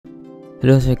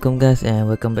Hello, assalamualaikum guys, and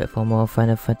welcome back for more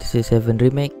Final Fantasy VII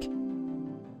Remake.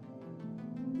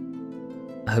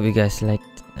 I hope you guys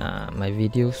liked my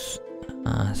videos.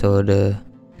 So the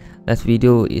last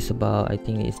video is about, I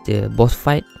think it's the boss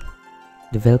fight,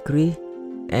 the Valkyrie,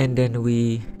 and then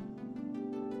we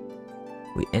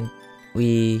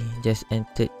just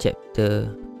entered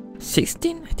chapter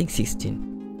 16, I think 16.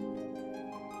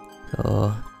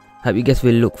 So hope you guys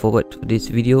will look forward to this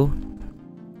video,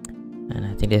 and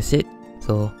I think that's it.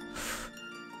 So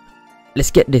let's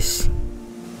get this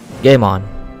game on.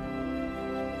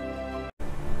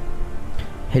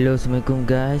 Hello, assalamualaikum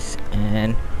guys,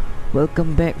 and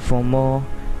welcome back for more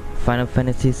Final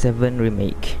Fantasy VII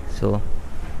Remake. So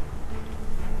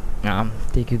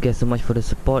thank you guys so much for the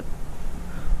support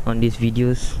on these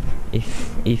videos.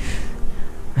 If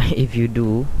you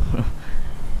do.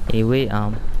 Anyway,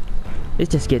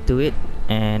 let's just get to it.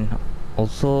 And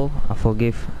also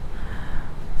forgive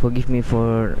me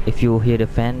for if you hear the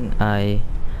fan. I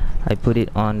put it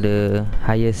on the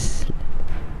highest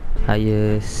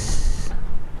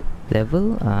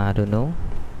level. I don't know,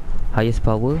 highest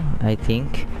power, I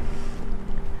think,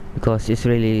 because it's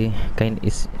really kind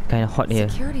of hot here.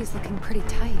 Security's looking pretty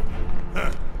tight.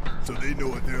 So they know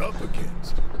what they're up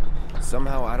against.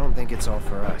 Somehow I don't think it's all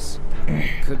for us.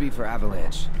 Could be for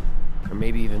Avalanche, or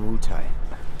maybe even Wutai.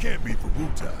 Can't be for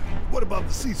Wutai. What about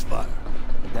the ceasefire?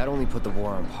 That only put the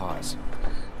war on pause.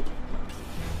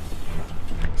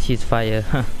 Ceasefire,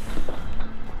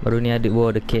 baru ni ada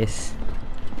war the case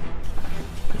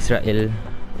Israel.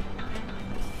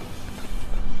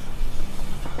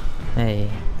 Hey,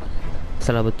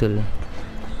 salah betul.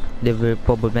 They're very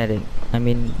problematic. I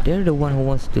mean, they're the one who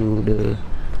wants to the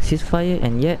ceasefire,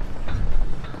 and yet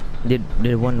they're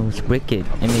the one who's break it.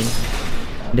 I mean,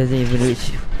 doesn't even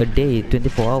reach a day,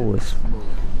 24 hours.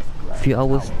 Few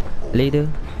hours later,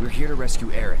 we're here to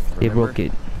rescue Aerith. They broke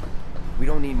it. We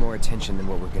don't need more attention than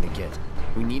what we're gonna get.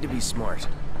 We need to be smart.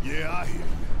 Yeah, I hear you.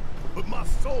 But my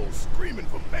soul's screaming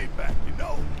for payback, you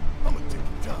know? I'm gonna take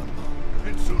the time bomb.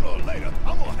 And sooner or later,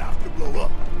 I'm gonna have to blow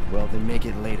up. Well, then make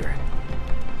it later.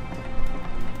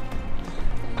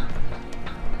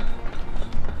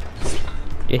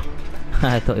 Eh,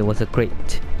 I thought it was a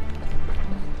crate.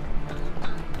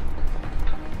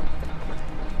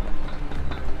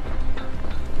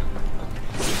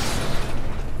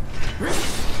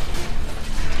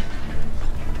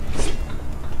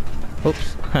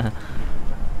 Oops.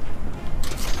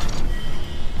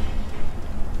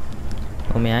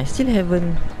 Oh man, I still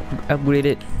haven't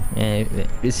upgraded.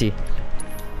 Let's see.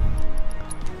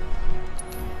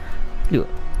 Look,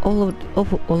 all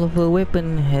of her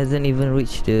weapon hasn't even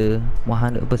reached the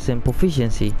 100%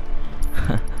 proficiency.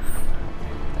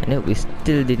 And then we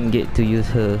still didn't get to use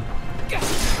her.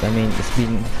 I mean, it's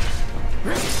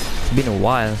been a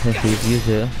while since we've used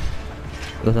her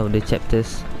because of the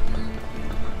chapters.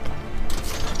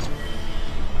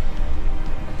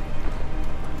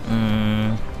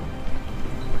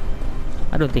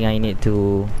 I don't think I need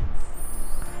to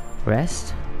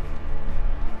rest.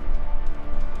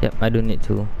 Yep, I don't need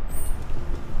to.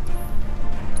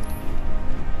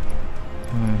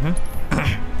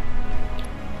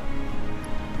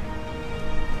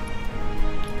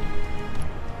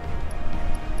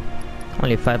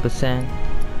 Only 5%.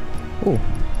 Oh,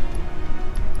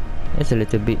 that's a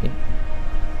little bit.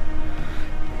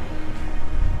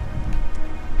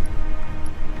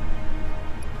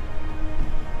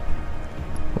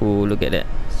 Oh, look at that.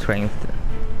 Strength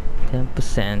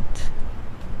 10%.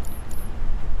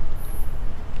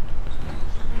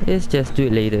 Let's just do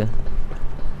it later.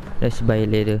 Let's buy it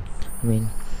later. I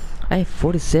mean, I have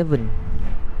 47,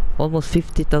 almost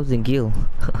 50,000 gil.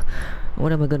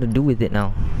 What am I gonna do with it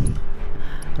now?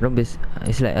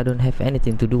 It's like I don't have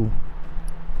anything to do.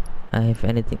 I have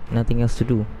nothing else to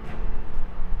do.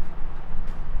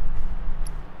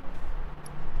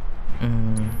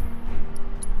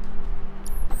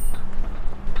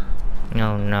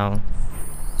 No.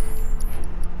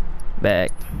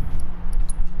 Back.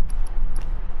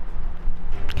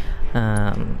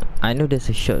 I know there's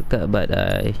a shortcut, but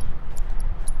I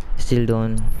still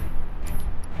don't.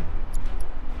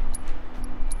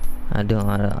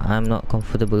 I'm not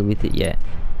comfortable with it yet.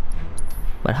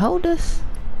 But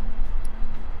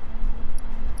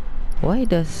why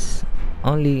does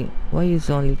only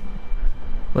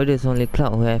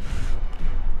Cloud have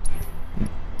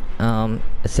a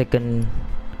second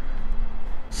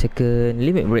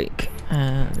limit break?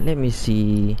 Let me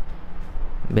see.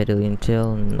 Better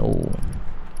intel, no.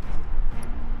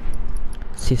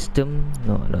 System,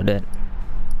 no, not that.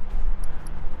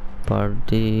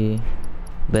 Party,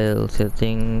 bell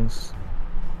settings,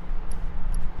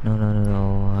 No, no, no,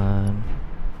 no.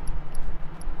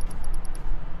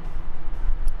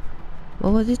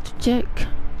 What was it to check?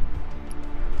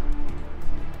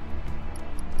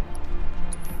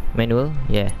 Manual?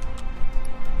 Yeah.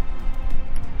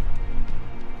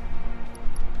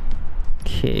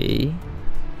 Okay.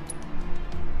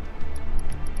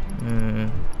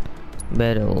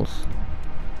 Battles.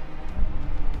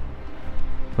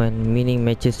 When winning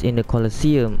matches in the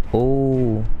Colosseum.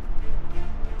 Oh.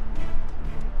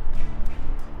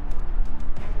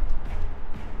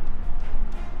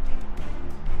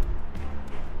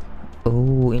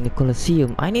 Oh, in the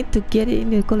Colosseum. I need to get it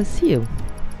in the Colosseum.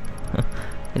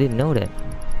 I didn't know that.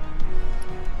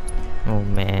 Oh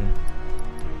man.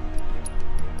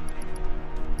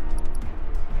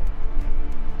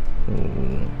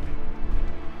 Ooh.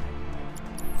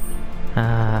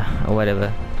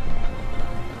 Whatever.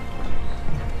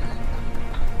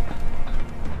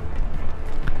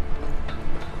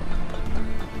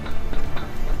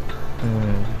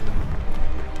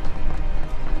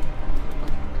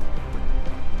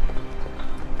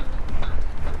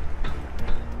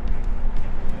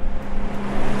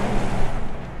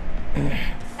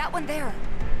 That one there.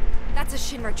 That's a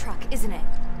Shinra truck, isn't it?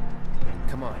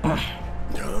 Come on.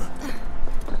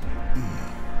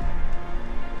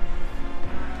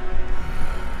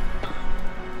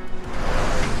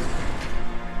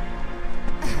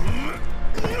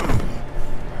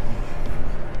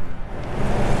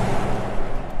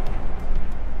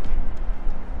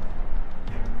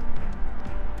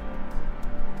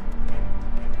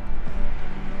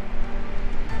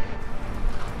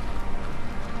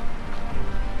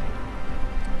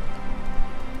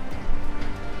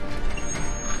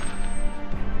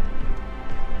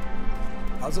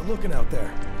 How's it looking out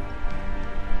there?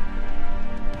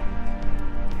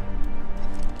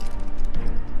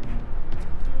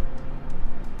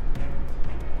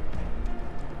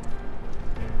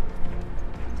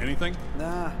 Anything?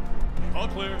 Nah. All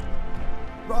clear.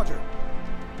 Roger.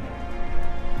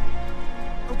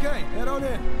 Okay, head on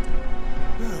in.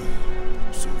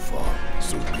 So far,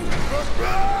 so good.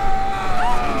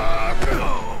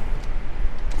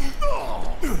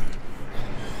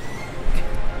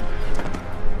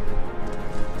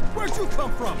 Where'd you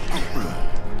come from?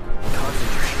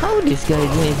 How this guy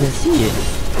didn't even see it?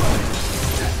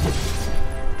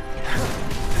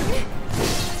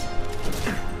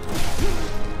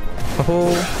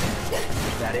 Oh.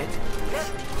 Is that it?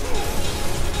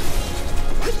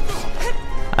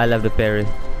 I love the parry.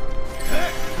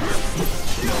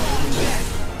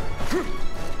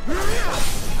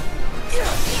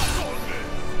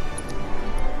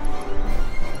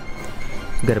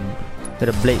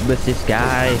 Gotta blade burst this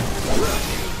guy.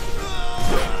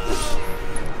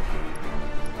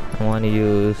 I want to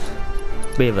use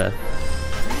Beaver.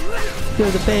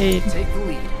 Feel the pain. Take the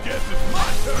lead. Guess it's my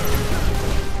turn.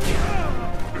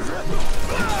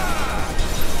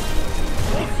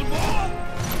 Want some more?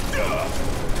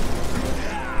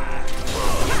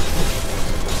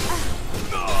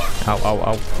 Ow, ow,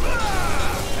 ow.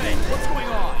 Hey, what's going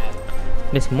on?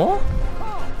 There's more?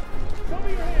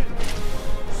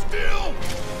 Still?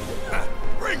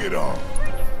 Bring it on.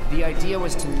 The idea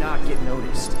was to not get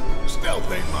noticed.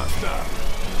 Stealth ain't my style.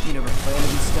 You never planned to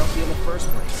be stealthy in the first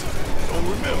place. Don't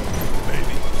remember.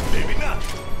 Maybe, maybe not.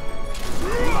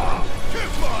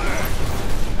 Kiss my ass.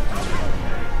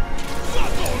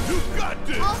 Suck on, you got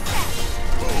this.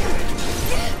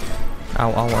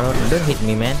 Ow, ow, ow. Don't hit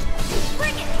me, man.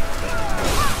 Bring it!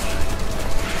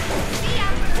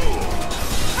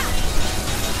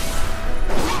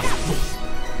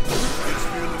 It's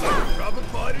feeling like a proper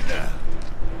party now.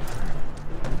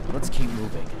 Let's keep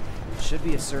moving. Should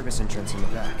be a service entrance in the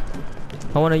back.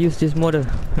 I wanna use this motor.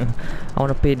 I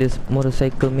wanna play this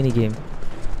motorcycle minigame.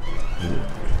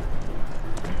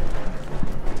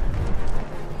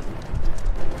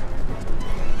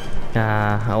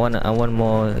 I want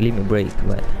more limit break,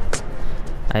 but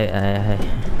I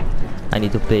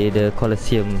need to play the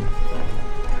Colosseum.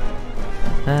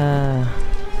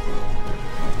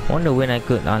 Wonder when I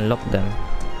could unlock them.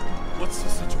 What's the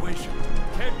situation?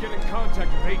 Can't get in contact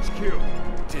with HQ.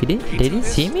 They didn't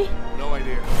see me? No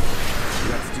idea.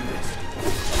 Let's do this.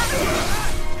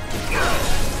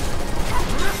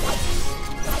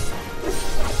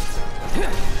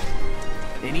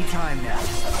 Anytime now.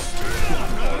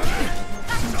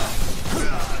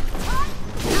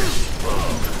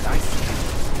 Nice.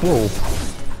 Whoa.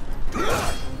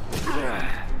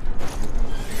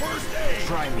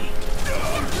 Try me.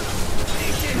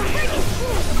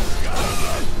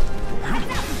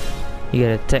 You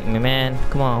gotta attack me, man.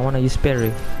 Come on, I wanna use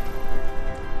parry.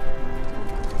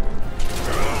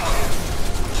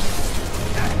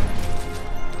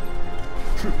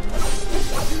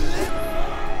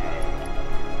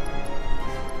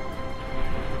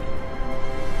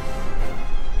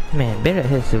 Man, Barret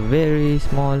has a very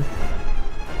small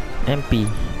MP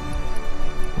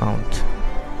mount.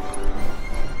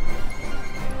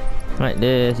 Right,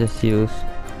 let's just use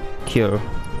Cure.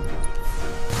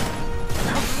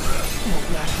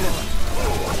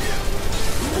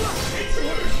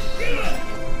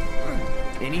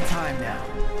 Anytime now.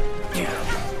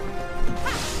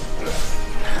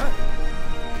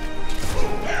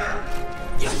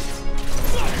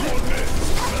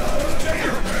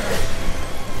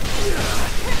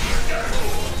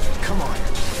 Come on.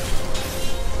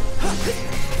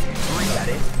 Bring that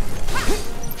in.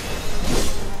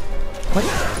 What?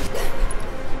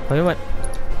 Wait, what?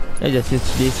 I just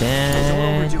use this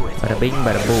and bada bing,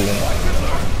 bada boom.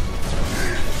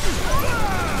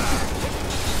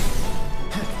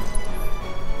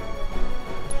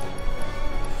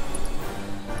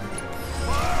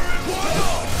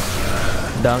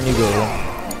 Down you go.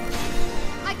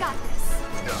 I got this.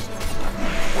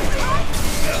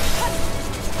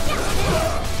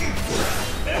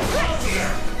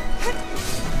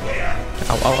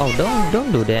 Ow, ow, ow,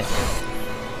 don't do that.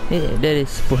 That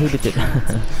is prohibited.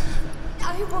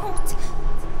 I won't.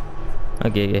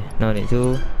 Okay, no need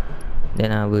to.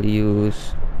 Then I will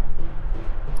use.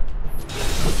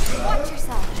 Watch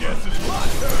yourself.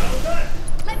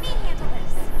 Let me handle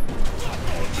this.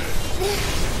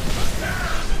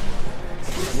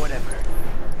 Whatever.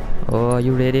 Oh, are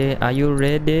you ready? Are you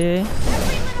ready?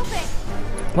 Every little bit.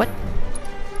 What?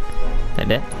 Like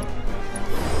that?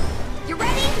 You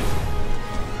ready?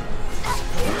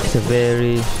 It's a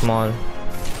very small.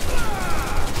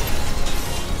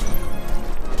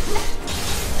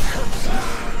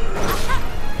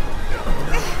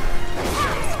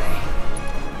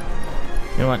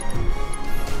 You know what?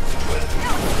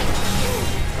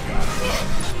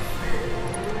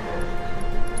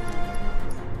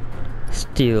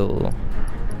 Still.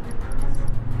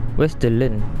 Where's the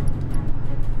lens?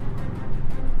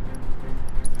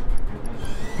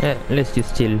 Yeah, let's use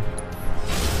still.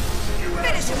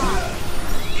 Finish him off.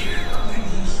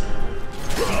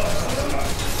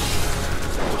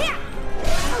 Yeah.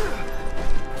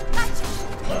 Gotcha.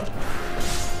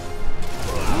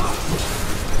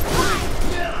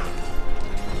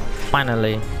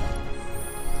 Finally.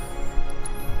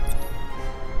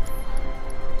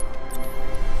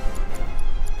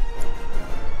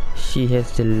 She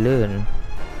has to learn.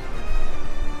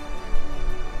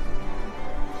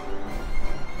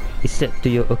 It's set to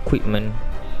your equipment.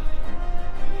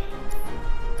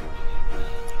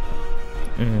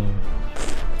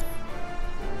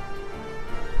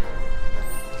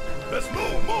 Let's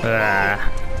move.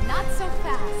 Not so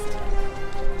fast.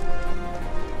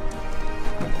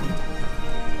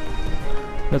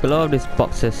 Look at all of these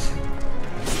boxes.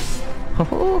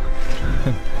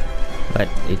 But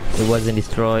it wasn't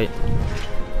destroyed.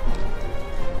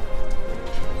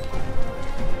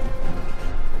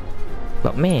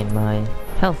 But man, my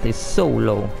health is so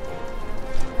low.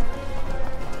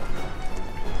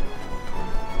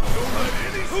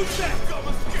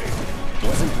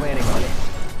 Wasn't planning on it.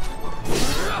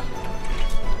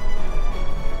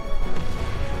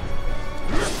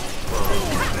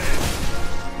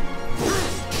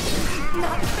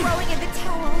 Not throwing in the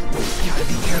towel.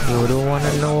 You don't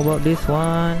wanna know about this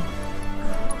one.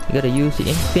 You gotta use the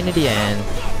infinity and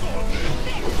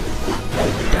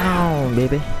down,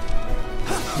 baby.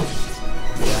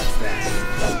 That's that.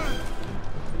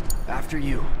 After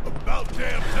you. About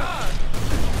damn time.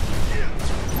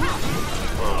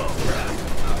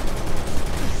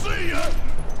 See ya.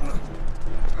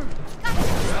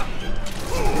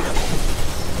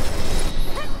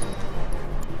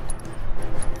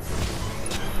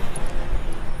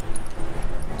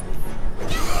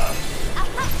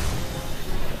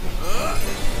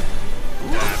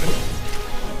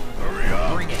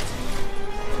 Bring it.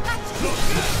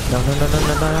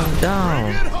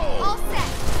 Down. All set.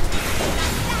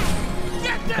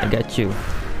 I got you.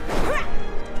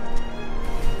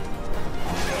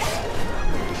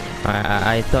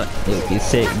 I thought you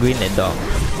said grenade dog.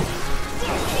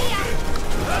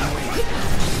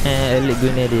 Elite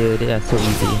grenadier, they are so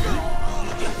easy.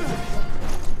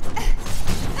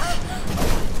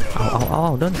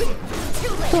 Ow, don't.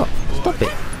 Stop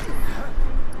it.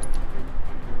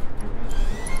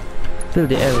 Feel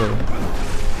the arrow.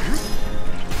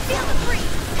 Feel the freeze.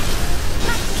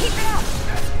 Let's keep it up.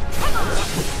 Come on.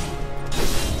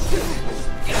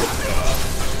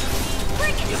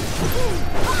 Bring it.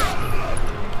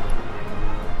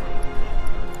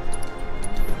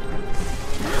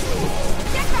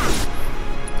 Get back.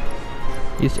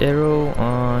 Use arrow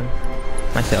on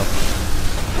myself.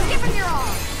 Give him your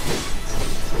all.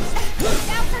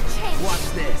 Now's our chance. Watch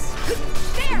this.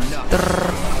 There. Enough.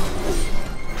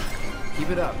 Keep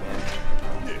it up, man.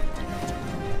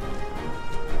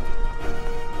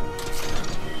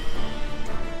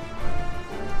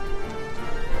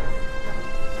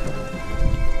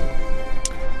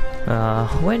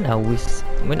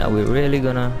 When are we really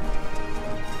gonna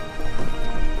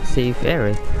save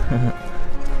Aerith?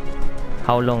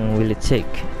 How long will it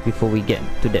take before we get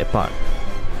to that part?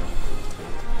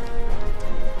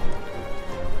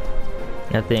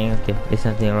 Nothing. Okay, there's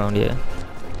nothing around here.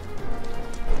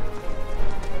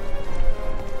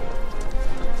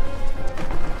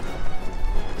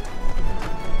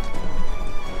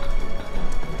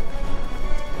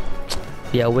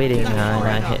 We are waiting and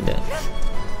I hit that.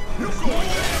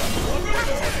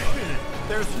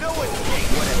 There's no escape.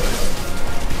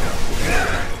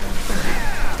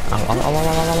 Ow, ow, ow, ow,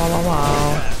 ow, ow, ow, ow.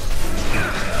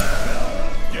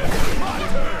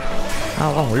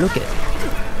 Ow, ow, look it.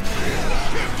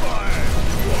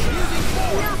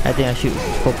 I think I should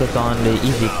focus on the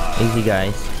easy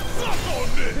guys.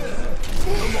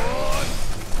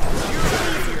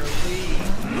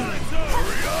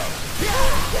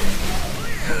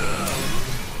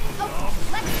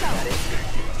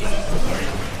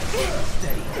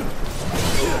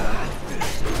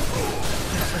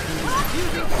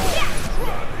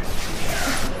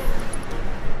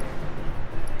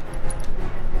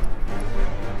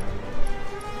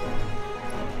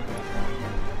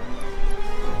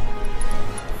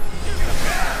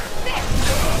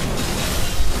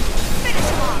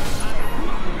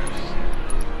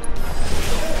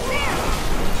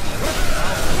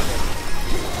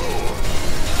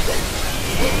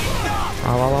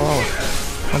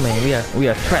 Oh man, we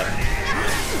are trapped.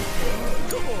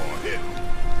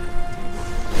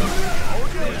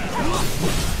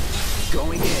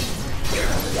 Going in.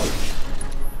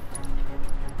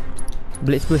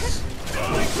 Blitz boost.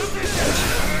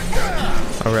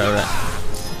 Alright.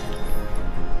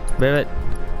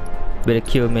 Better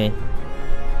kill me.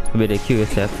 Better kill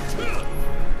yourself.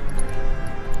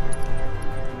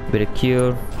 Better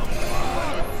kill.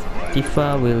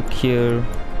 Tifa will kill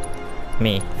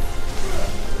me.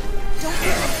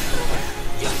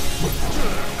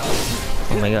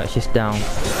 Oh my god, she's down.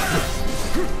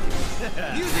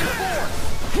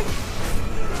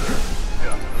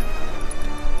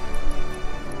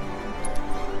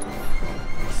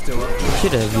 Still up.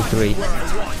 Should have victory.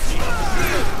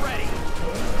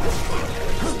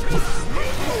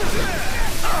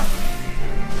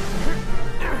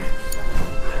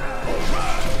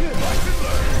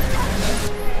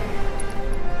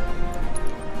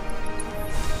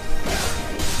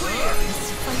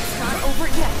 Fight's not over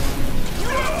yet.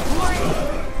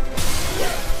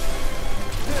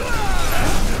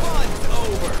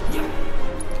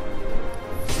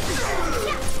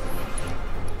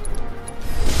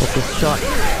 Focus shot.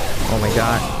 Oh my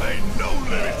god. Ain't no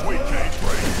limits we can't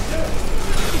break.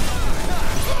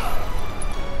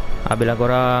 Habislah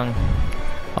korang.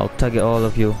 I'll target all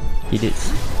of you idiots.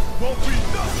 Won't be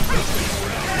nothing.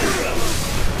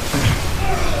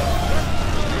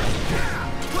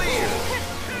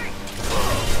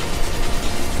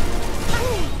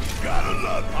 Gotta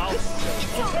love it.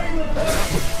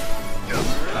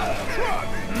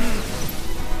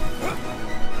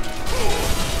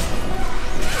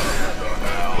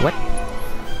 What?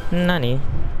 Nani?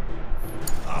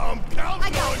 I'm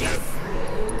counting on you.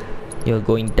 You're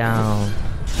going down.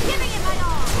 Giving it my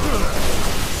all.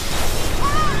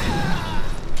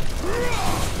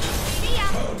 See ya.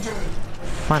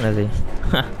 Finally.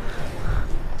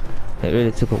 It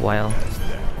really took a while.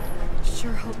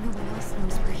 Sure hope no one else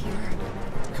knows we're here.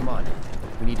 Come on.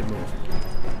 We need to move.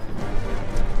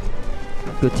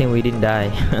 Good thing we didn't die.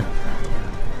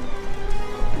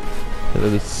 It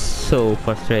will be so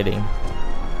frustrating.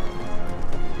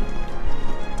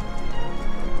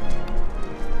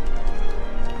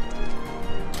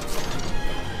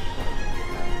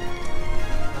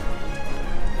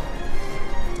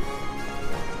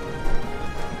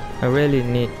 I really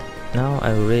need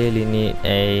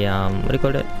a what do you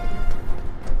call that?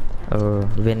 A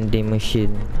vending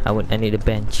machine. I need a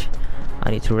bench. I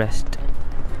need to rest.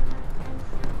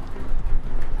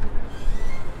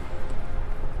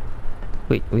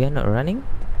 Wait, we are not running?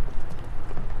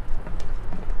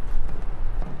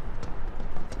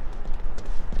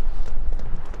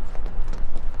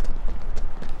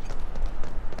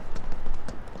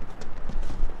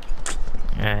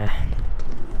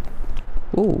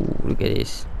 Oh, look at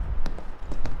this.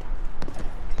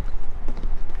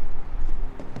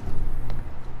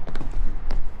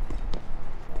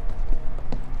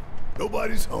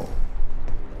 nobody's home.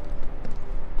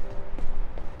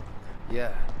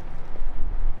 Yeah.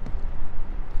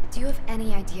 Do you have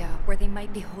any idea where they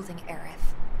might be holding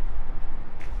Aerith?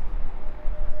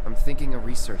 I'm thinking a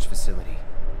research facility.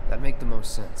 That'd make the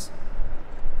most sense.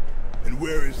 And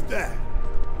where is that?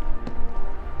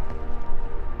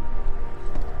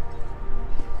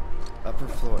 Upper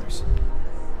floors.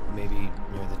 Maybe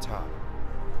near the top.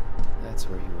 That's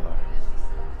where you are.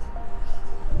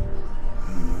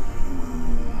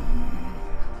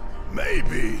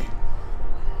 Maybe.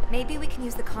 Maybe we can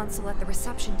use the console at the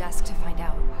reception desk to find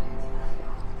out.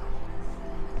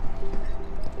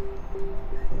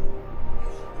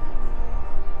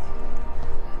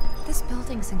 This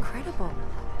building's incredible.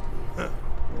 Huh.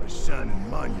 A shining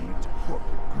monument to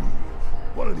corporate greed.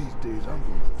 One of these days I'm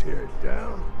going to tear it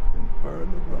down and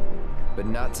burn the rubble. But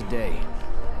not today.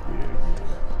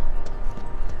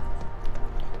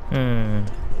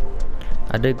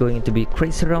 Are they going to be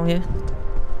crazy around here?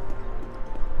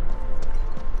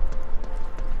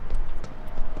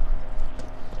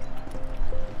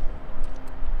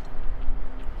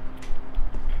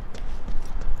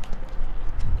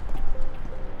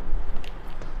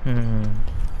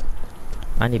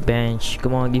 I need bench.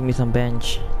 Come on, give me some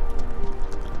bench.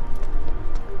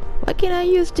 Why can't I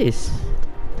use this?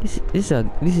 This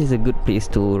is a good place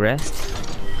to rest.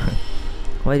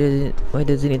 Why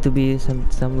does it need to be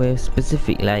somewhere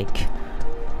specific, like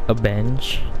a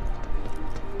bench?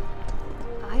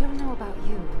 I don't know about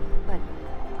you, but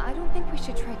I don't think we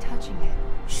should try touching it.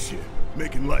 Shit,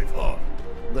 making life hard.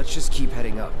 Let's just keep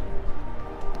heading up.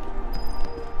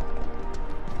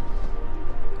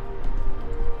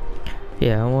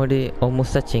 Yeah, I'm already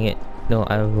almost touching it. No,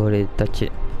 I've already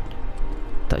touched.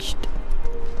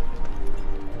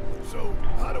 So,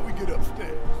 how do we get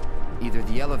upstairs? Either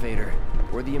the elevator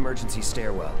or the emergency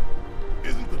stairwell.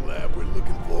 Isn't the lab we're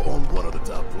looking for on one of the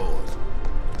top floors?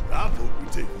 I vote we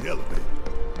take the elevator.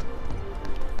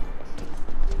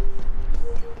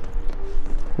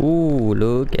 Ooh,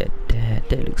 look at that.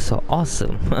 That looks so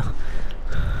awesome.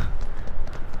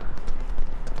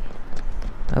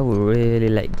 I would really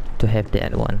like to have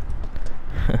that one.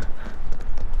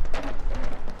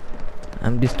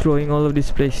 I'm destroying all of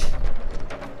this place.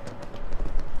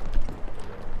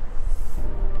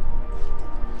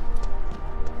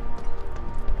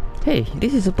 Hey,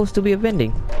 this is supposed to be a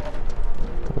vending.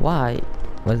 Why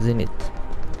wasn't it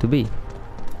to be?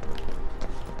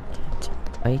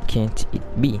 Why can't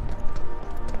it be?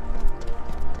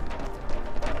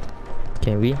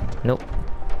 Can we? Nope.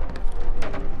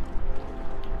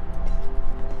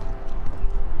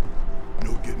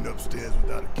 No getting upstairs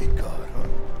without a key card, huh?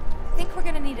 Think we're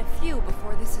gonna need a few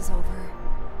before this is over.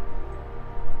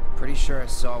 Pretty sure I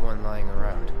saw one lying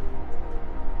around.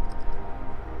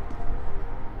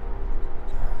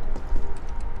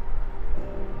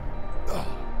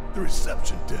 The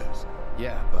reception desk.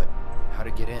 Yeah, but how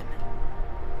to get in?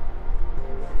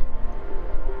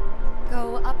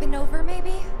 Go up and over,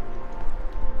 maybe?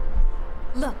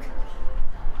 Look.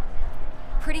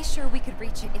 Pretty sure we could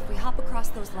reach it if we hop across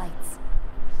those lights.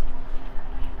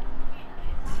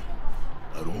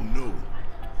 I don't know.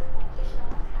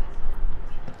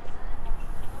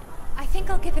 I think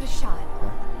I'll give it a shot.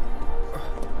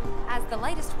 As the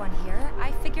lightest one here,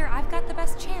 I figure I've got the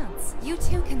best chance. You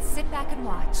two can sit back and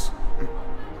watch.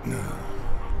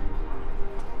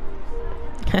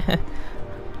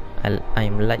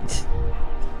 I'm light.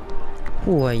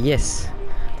 Oh yes,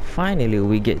 finally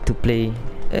we get to play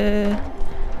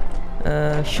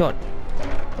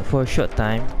for a short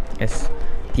time as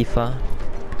Tifa.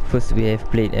 First we have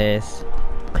played as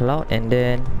Cloud, and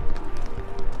then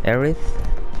Aerith,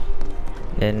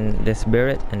 then there's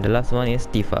Barret, and the last one is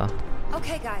Tifa.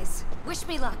 Okay guys, wish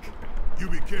me luck. You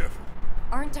be careful.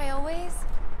 Aren't I always?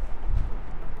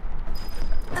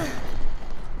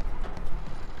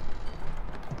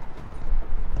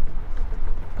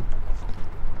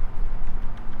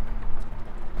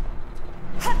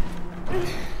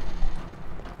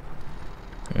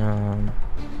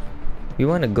 We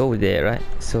want to go there, right?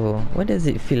 So what does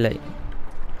it feel like?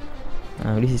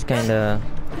 This is kind of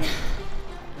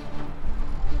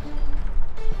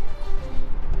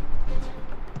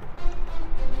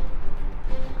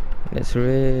that's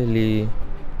really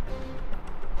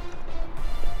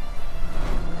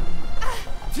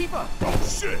Tifa! Oh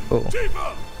shit! Oh.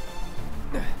 Tifa!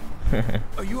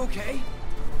 Are you okay?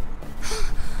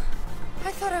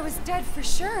 I thought I was dead for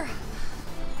sure.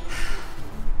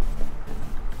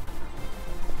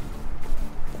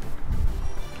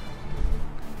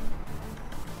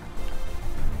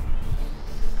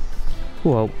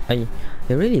 wow, I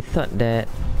really thought that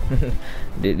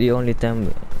the only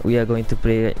time we are going to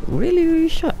play really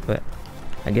short, but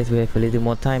I guess we have a little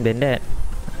more time than that.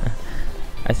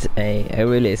 I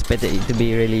really expected it to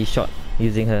be really short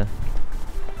using her,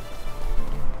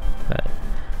 but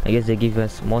I guess they give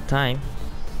us more time.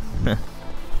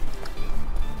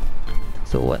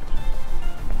 So what?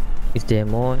 Is there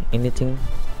more anything?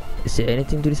 Is there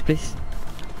anything to this place?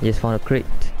 I just found a crate.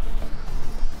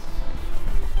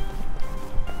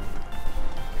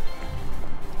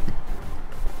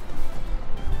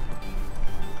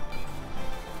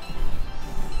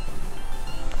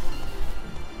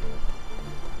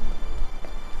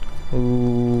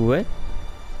 What?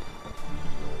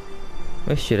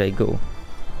 Where should I go?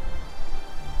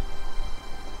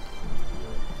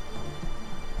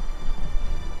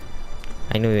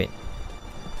 I know it.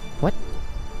 What?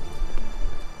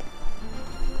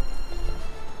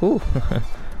 Ooh.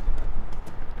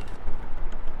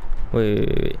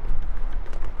 Wait.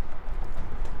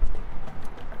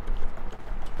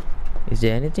 Is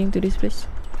there anything to this place?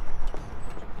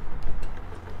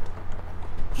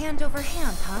 Hand over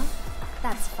hand, huh?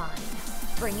 That's fine.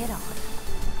 Bring it on.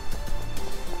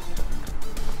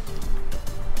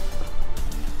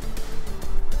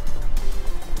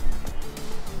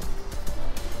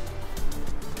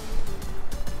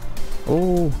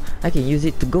 Oh, I can use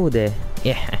it to go there.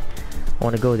 Yeah, I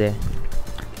want to go there.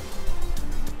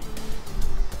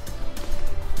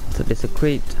 So there's a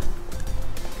crate.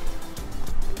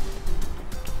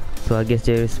 So I guess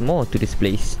there is more to this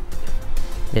place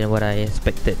than what I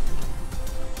expected.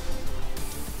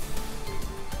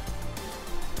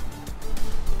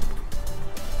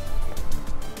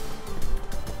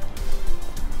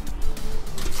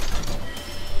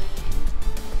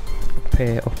 A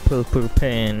pair of purple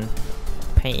paint.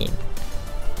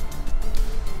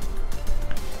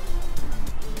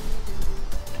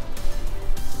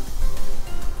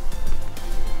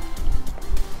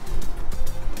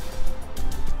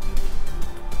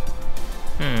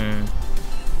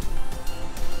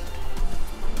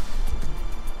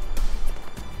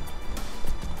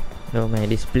 Oh man,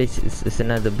 this place is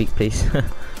another big place.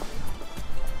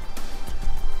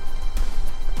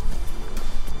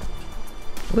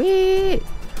 Wait!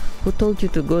 Who told you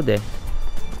to go there?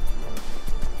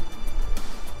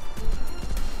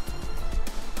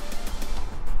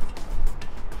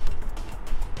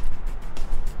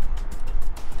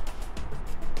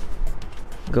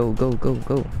 Go.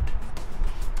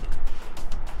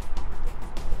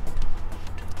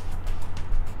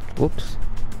 Whoops.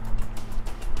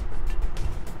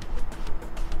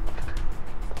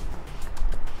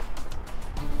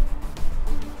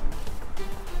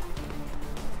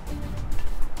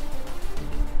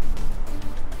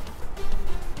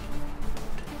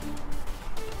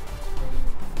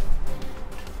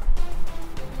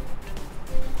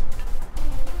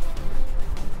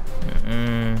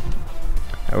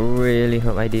 I really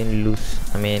hope I didn't lose.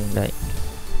 I mean, like,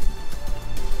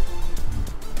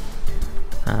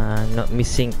 not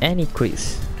missing any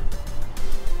quiz.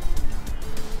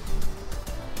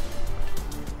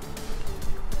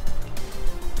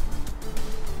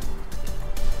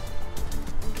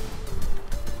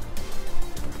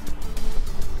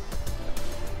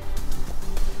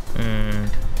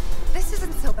 This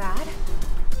isn't so bad.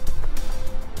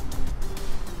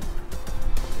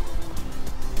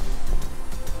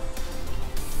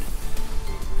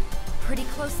 Pretty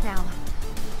close now.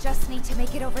 Just need to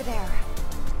make it over there.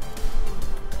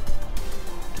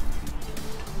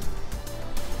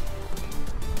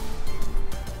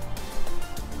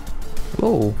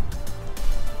 Whoa.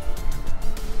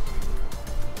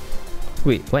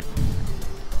 Wait, what?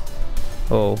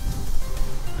 Oh.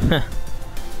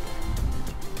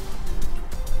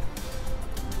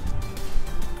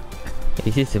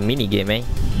 This is a mini game, eh?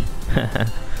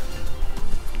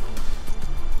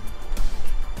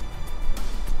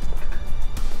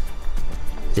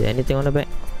 Is there anything on the back?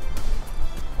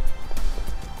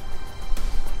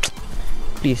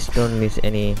 Please don't miss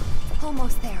any.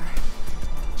 Almost there.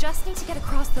 Just need to get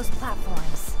across those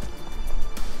platforms.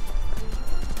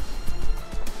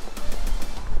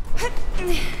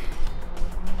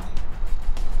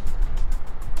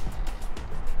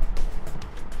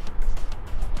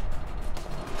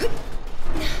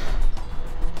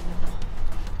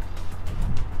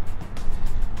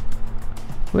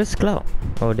 Where's Cloud?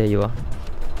 Oh, there you are.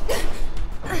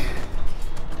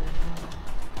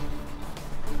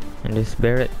 And there's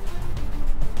Barret.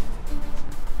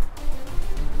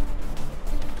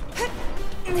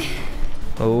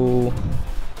 Oh,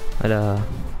 alah.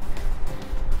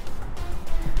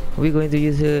 Are we going to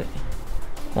use her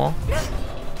more?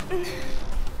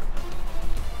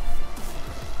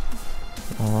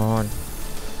 on.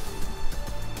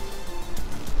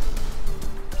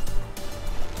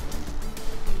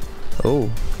 Oh.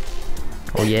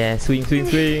 Oh yeah, swing, swing,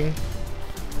 swing.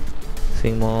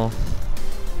 Swing more.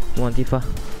 More Tifa.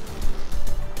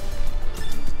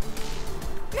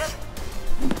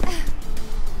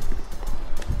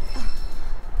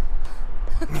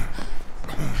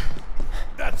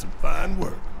 That's some fine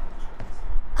work.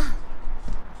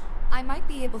 I might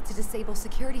be able to disable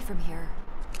security from here.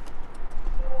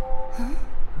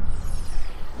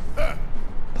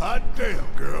 Hot damn,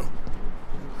 girl.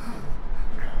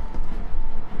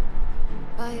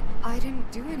 But I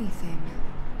didn't do anything.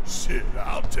 Shit,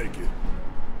 I'll take it.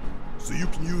 So you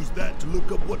can use that to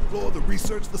look up what floor the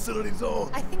research facility's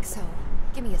on? I think so.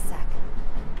 Give me a sec.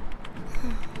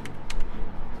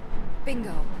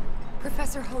 Bingo.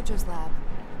 Professor Hojo's lab.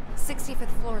 65th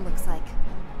floor looks like.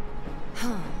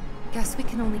 Huh. Guess we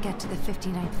can only get to the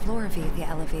 59th floor via the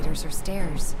elevators or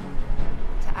stairs.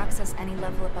 To access any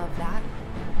level above that,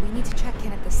 we need to check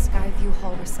in at the Skyview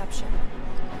Hall reception.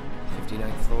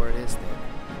 59th floor it is then.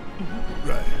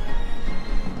 Right.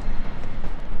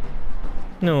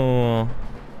 No.